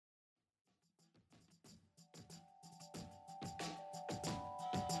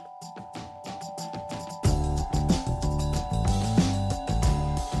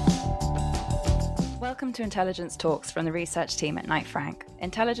Welcome to Intelligence Talks from the research team at Knight Frank.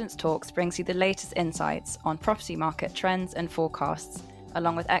 Intelligence Talks brings you the latest insights on property market trends and forecasts,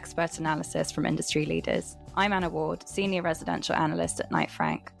 along with expert analysis from industry leaders. I'm Anna Ward, Senior Residential Analyst at Knight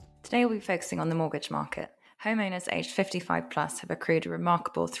Frank. Today we'll be focusing on the mortgage market. Homeowners aged 55 plus have accrued a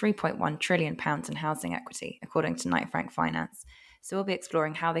remarkable £3.1 trillion in housing equity, according to Knight Frank Finance. So we'll be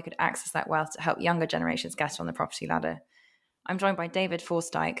exploring how they could access that wealth to help younger generations get on the property ladder. I'm joined by David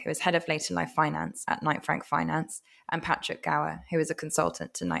Forstyke, who is Head of Later Life Finance at Knight Frank Finance, and Patrick Gower, who is a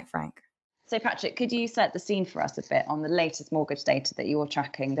consultant to Knight Frank. So Patrick, could you set the scene for us a bit on the latest mortgage data that you're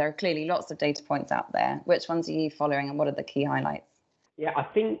tracking? There are clearly lots of data points out there. Which ones are you following and what are the key highlights? Yeah, I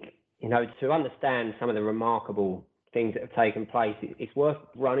think, to understand some of the remarkable things that have taken place, it's worth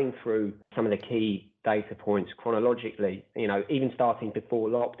running through some of the key data points chronologically, even starting before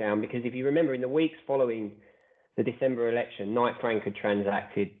lockdown, because if you remember in the weeks following the December election, Knight Frank had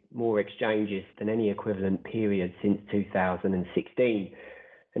transacted more exchanges than any equivalent period since 2016.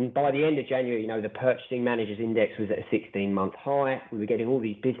 And by the end of January, the Purchasing Managers Index was at a 16-month high. We were getting all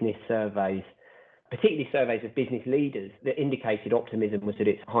these business surveys, particularly surveys of business leaders, that indicated optimism was at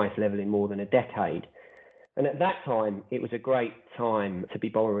its highest level in more than a decade. And at that time, it was a great time to be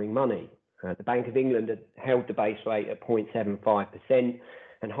borrowing money. The Bank of England had held the base rate at 0.75%,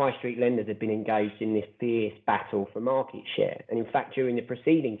 and high street lenders had been engaged in this fierce battle for market share. And in fact, during the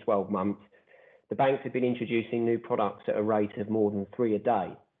preceding 12 months, the banks had been introducing new products at a rate of more than 3 a day.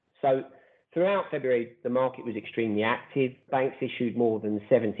 So throughout February, the market was extremely active. Banks issued more than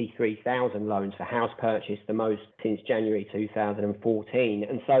 73,000 loans for house purchase, the most since January 2014.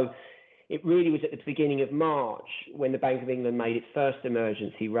 And so it really was at the beginning of March when the Bank of England made its first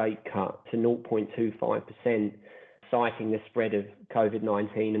emergency rate cut to 0.25%, citing the spread of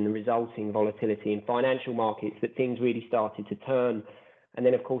COVID-19 and the resulting volatility in financial markets, that things really started to turn. And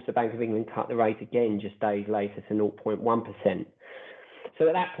then, of course, the Bank of England cut the rate again just days later to 0.1%. So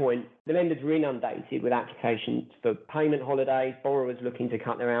at that point, the lenders were inundated with applications for payment holidays, borrowers looking to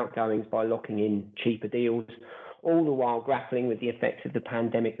cut their outgoings by locking in cheaper deals, all the while grappling with the effects of the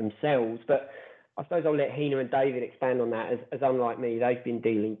pandemic themselves. But I suppose I'll let Hina and David expand on that, as unlike me, they've been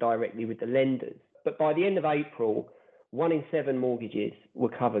dealing directly with the lenders. But by the end of April, 1 in 7 mortgages were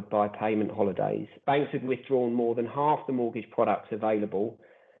covered by payment holidays. Banks had withdrawn more than half the mortgage products available,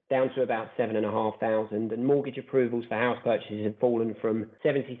 down to about 7,500, and mortgage approvals for house purchases had fallen from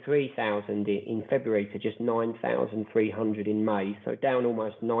 73,000 in February to just 9,300 in May, so down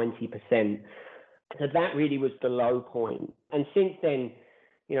almost 90%. So that really was the low point. And since then,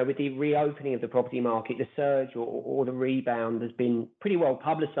 with the reopening of the property market, the surge or the rebound has been pretty well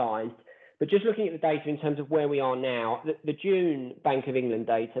publicised. But just looking at the data in terms of where we are now, the June Bank of England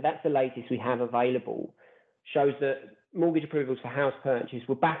data, that's the latest we have available, shows that mortgage approvals for house purchase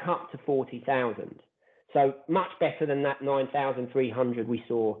were back up to 40,000. So much better than that 9,300 we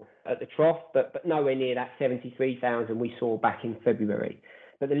saw at the trough, but nowhere near that 73,000 we saw back in February.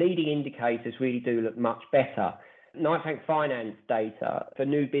 But the leading indicators really do look much better. Knight Frank Finance data for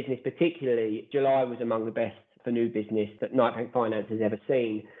new business particularly, July was among the best for new business that Knight Frank Finance has ever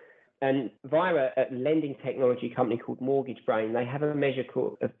seen. And via a lending technology company called Mortgage Brain, they have a measure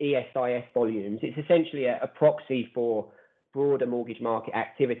of ESIS volumes. It's essentially a proxy for broader mortgage market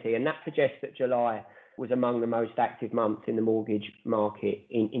activity. And that suggests that July was among the most active months in the mortgage market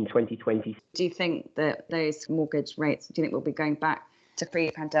in 2020. Do you think that those mortgage rates, do you think we'll be going back to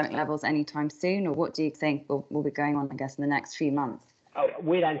pre-pandemic levels anytime soon? Or what do you think will be going on, in the next few months?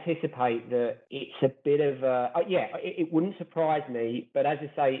 We'd anticipate that it's a bit of it wouldn't surprise me, but as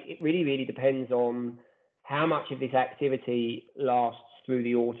I say, it really, really depends on how much of this activity lasts through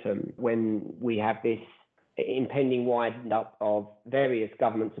the autumn, when we have this impending wind up of various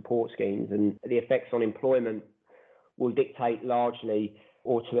government support schemes, and the effects on employment will dictate largely,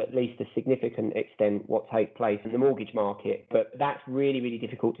 or to at least a significant extent, what takes place in the mortgage market. But that's really, really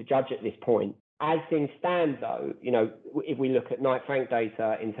difficult to judge at this point. As things stand, though, if we look at Knight Frank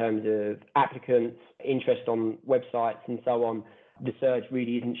data in terms of applicants, interest on websites and so on, the surge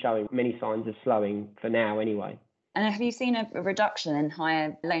really isn't showing many signs of slowing for now anyway. And have you seen a reduction in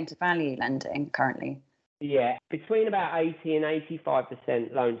higher loan-to-value lending currently? Yeah, between about 80 and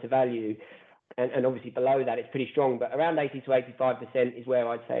 85% loan-to-value, and obviously below that it's pretty strong, but around 80 to 85% is where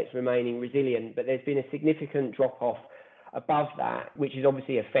I'd say it's remaining resilient. But there's been a significant drop-off above that, which is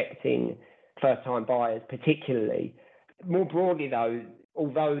obviously affecting first-time buyers particularly. More broadly, though,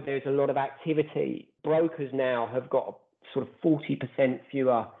 although there's a lot of activity, brokers now have got sort of 40%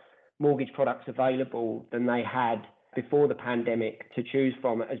 fewer mortgage products available than they had before the pandemic to choose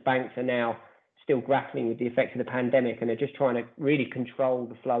from, as banks are now still grappling with the effects of the pandemic and are just trying to really control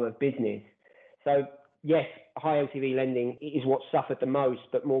the flow of business. So yes, high LTV lending is what suffered the most,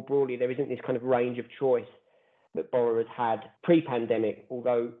 but more broadly, there isn't this kind of range of choice that borrowers had pre-pandemic,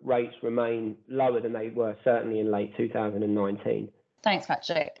 although rates remain lower than they were certainly in late 2019. Thanks,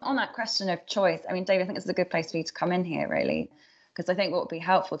 Patrick. On that question of choice, I mean, David, I think this is a good place for you to come in here, really, because I think what would be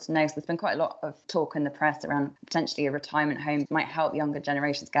helpful to know is there's been quite a lot of talk in the press around potentially a retirement home might help younger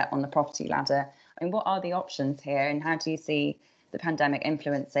generations get on the property ladder. I mean, what are the options here, and how do you see the pandemic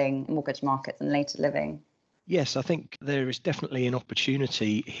influencing mortgage markets and later living? Yes, I think there is definitely an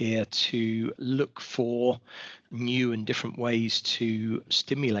opportunity here to look for new and different ways to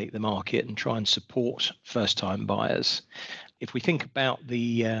stimulate the market and try and support first-time buyers. If we think about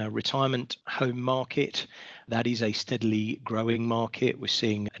the retirement home market, that is a steadily growing market. We're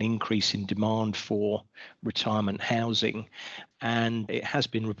seeing an increase in demand for retirement housing. And it has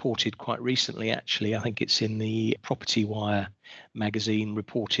been reported quite recently, actually, I think it's in the Property Wire magazine,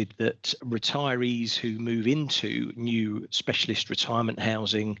 reported that retirees who move into new specialist retirement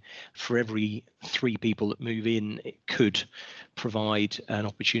housing, for every 3 people that move in, it could provide an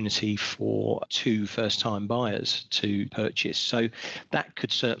opportunity for 2 first-time buyers to purchase. So that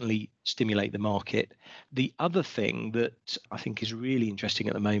could certainly stimulate the market. The other thing that I think is really interesting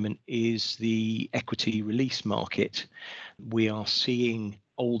at the moment is the equity release market. We are seeing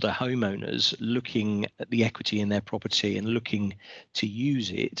older homeowners looking at the equity in their property and looking to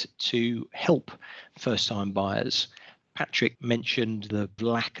use it to help first-time buyers. Patrick mentioned the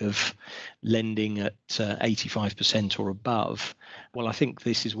lack of lending at 85% or above. Well, I think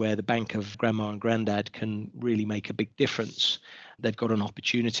this is where the Bank of Grandma and Grandad can really make a big difference. They've got an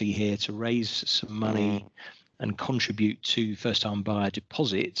opportunity here to raise some money and contribute to first-time buyer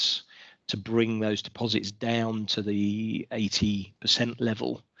deposits to bring those deposits down to the 80%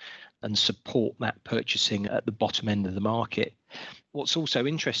 level and support that purchasing at the bottom end of the market. What's also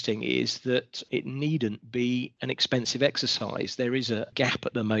interesting is that it needn't be an expensive exercise. There is a gap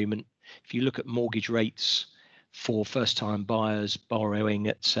at the moment. If you look at mortgage rates for first-time buyers borrowing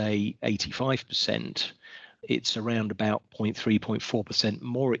at, say, 85%, it's around about 0.3, 0.4%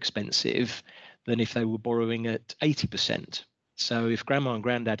 more expensive than if they were borrowing at 80%. So if Grandma and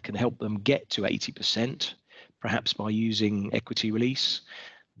Grandad can help them get to 80%, perhaps by using equity release,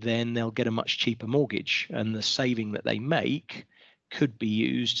 then they'll get a much cheaper mortgage, and the saving that they make could be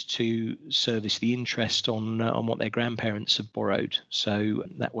used to service the interest on what their grandparents have borrowed. So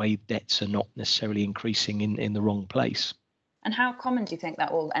that way debts are not necessarily increasing in the wrong place. And how common do you think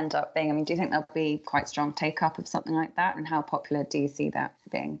that will end up being? I mean, do you think there'll be quite strong take-up of something like that? And how popular do you see that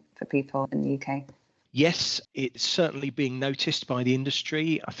being for people in the UK? Yes, it's certainly being noticed by the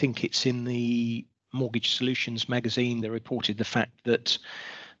industry. I think it's in the Mortgage Solutions magazine. They reported the fact that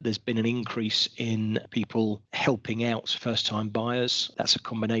there's been an increase in people helping out first-time buyers. That's a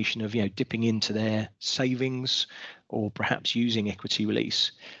combination of, dipping into their savings or perhaps using equity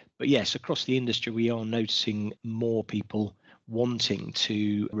release. But yes, across the industry, we are noticing more people wanting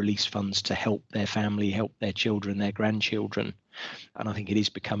to release funds to help their family, help their children, their grandchildren. And I think it is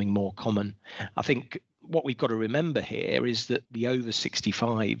becoming more common. I think what we've got to remember here is that the over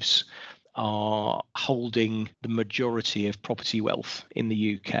 65s are holding the majority of property wealth in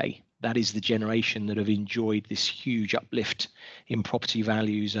the UK. That is the generation that have enjoyed this huge uplift in property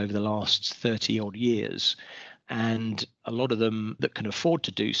values over the last 30 odd years. And a lot of them that can afford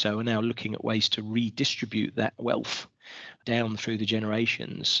to do so are now looking at ways to redistribute that wealth down through the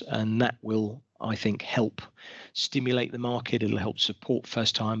generations. And that will, I think, help stimulate the market. It'll help support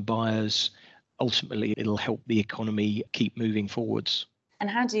first-time buyers. Ultimately, it'll help the economy keep moving forwards. And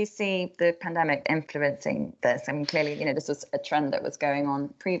how do you see the pandemic influencing this? I mean, clearly, this was a trend that was going on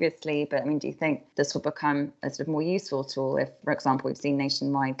previously, but I mean, do you think this will become a sort of more useful tool if, for example, we've seen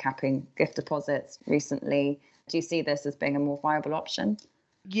Nationwide capping gift deposits recently? Do you see this as being a more viable option?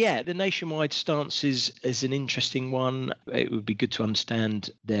 Yeah, the Nationwide stance is an interesting one. It would be good to understand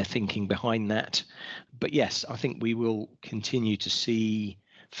their thinking behind that. But yes, I think we will continue to see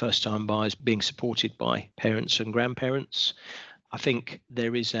first-time buyers being supported by parents and grandparents. I think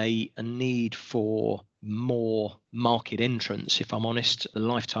there is a need for more market entrance, if I'm honest. The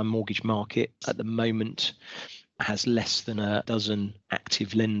lifetime mortgage market at the moment has less than a dozen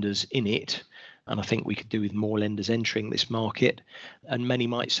active lenders in it. And I think we could do with more lenders entering this market. And many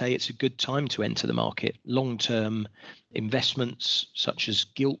might say it's a good time to enter the market. Long-term investments such as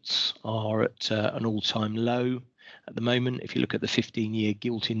gilts are at an all-time low at the moment. If you look at the 15-year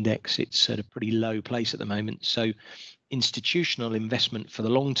gilt index, it's at a pretty low place at the moment. So institutional investment for the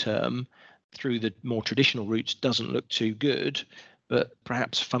long term through the more traditional routes doesn't look too good, but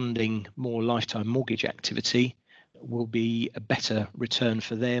perhaps funding more lifetime mortgage activity will be a better return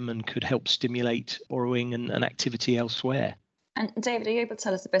for them and could help stimulate borrowing and activity elsewhere. And David, are you able to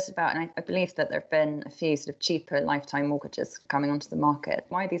tell us a bit about, and I believe that there have been a few sort of cheaper lifetime mortgages coming onto the market.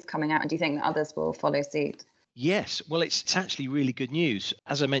 Why are these coming out, and do you think that others will follow suit? Yes, well, it's actually really good news.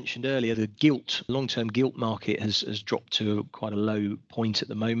 As I mentioned earlier, the long-term gilt market has dropped to quite a low point at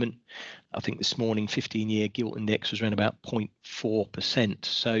the moment. I think this morning, 15-year gilt index was around about 0.4%.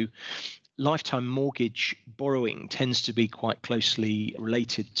 So lifetime mortgage borrowing tends to be quite closely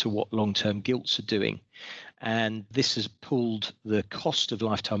related to what long-term gilts are doing. And this has pulled the cost of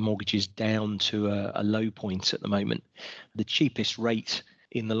lifetime mortgages down to a low point at the moment. The cheapest rate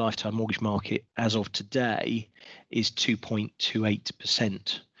in the lifetime mortgage market as of today is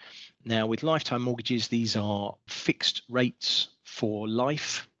 2.28%. Now, with lifetime mortgages, these are fixed rates for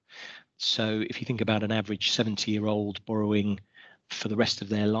life. So if you think about an average 70-year-old borrowing for the rest of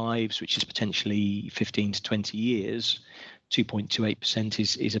their lives, which is potentially 15 to 20 years,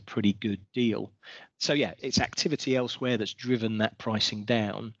 2.28% is a pretty good deal. So yeah, it's activity elsewhere that's driven that pricing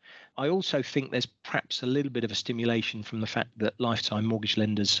down. I also think there's perhaps a little bit of a stimulation from the fact that lifetime mortgage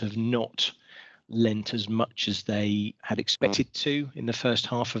lenders have not lent as much as they had expected to in the first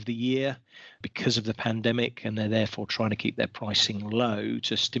half of the year because of the pandemic, and they're therefore trying to keep their pricing low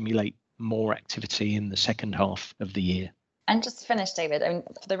to stimulate more activity in the second half of the year. And just to finish, David,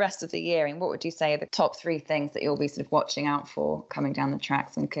 for the rest of the year, what would you say are the top three things that you'll be sort of watching out for coming down the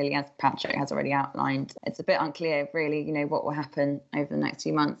tracks? And clearly, as Patrick has already outlined, it's a bit unclear, really, what will happen over the next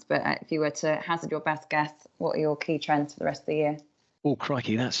few months. But if you were to hazard your best guess, what are your key trends for the rest of the year? Oh,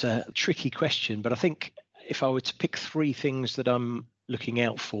 crikey, that's a tricky question. But I think if I were to pick three things that I'm looking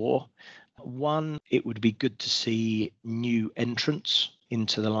out for, one, it would be good to see new entrants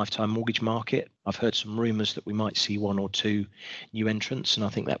into the lifetime mortgage market. I've heard some rumours that we might see one or two new entrants, and I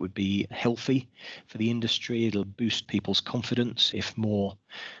think that would be healthy for the industry. It'll boost people's confidence if more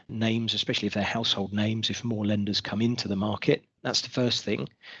names, especially if they're household names, if more lenders come into the market. That's the first thing.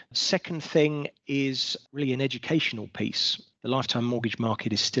 Second thing is really an educational piece. The lifetime mortgage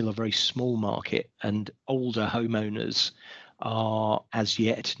market is still a very small market, and older homeowners are as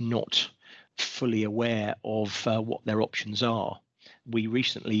yet not fully aware of what their options are. We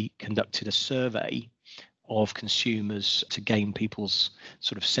recently conducted a survey of consumers to gain people's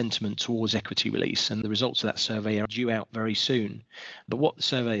sort of sentiment towards equity release, and the results of that survey are due out very soon. But what the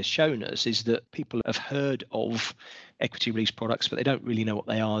survey has shown us is that people have heard of equity release products, but they don't really know what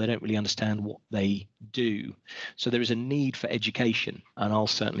they are. They don't really understand what they do. So there is a need for education, and I'll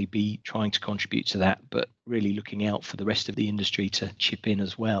certainly be trying to contribute to that, but really looking out for the rest of the industry to chip in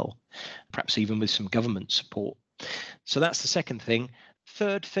as well, perhaps even with some government support. So that's the second thing.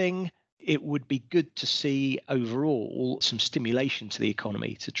 Third thing, it would be good to see overall some stimulation to the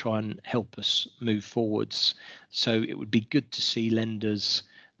economy to try and help us move forwards. So it would be good to see lenders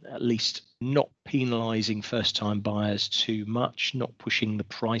at least not penalising first-time buyers too much, not pushing the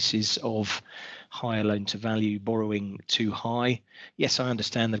prices of higher loan-to-value borrowing too high. Yes, I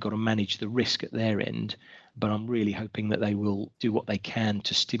understand they've got to manage the risk at their end, but I'm really hoping that they will do what they can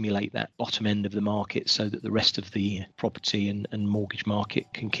to stimulate that bottom end of the market so that the rest of the property and mortgage market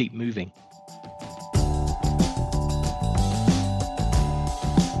can keep moving.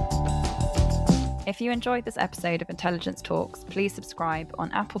 If you enjoyed this episode of Intelligence Talks, please subscribe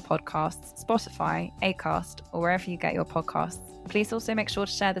on Apple Podcasts, Spotify, Acast, or wherever you get your podcasts. Please also make sure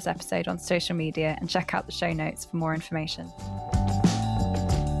to share this episode on social media and check out the show notes for more information.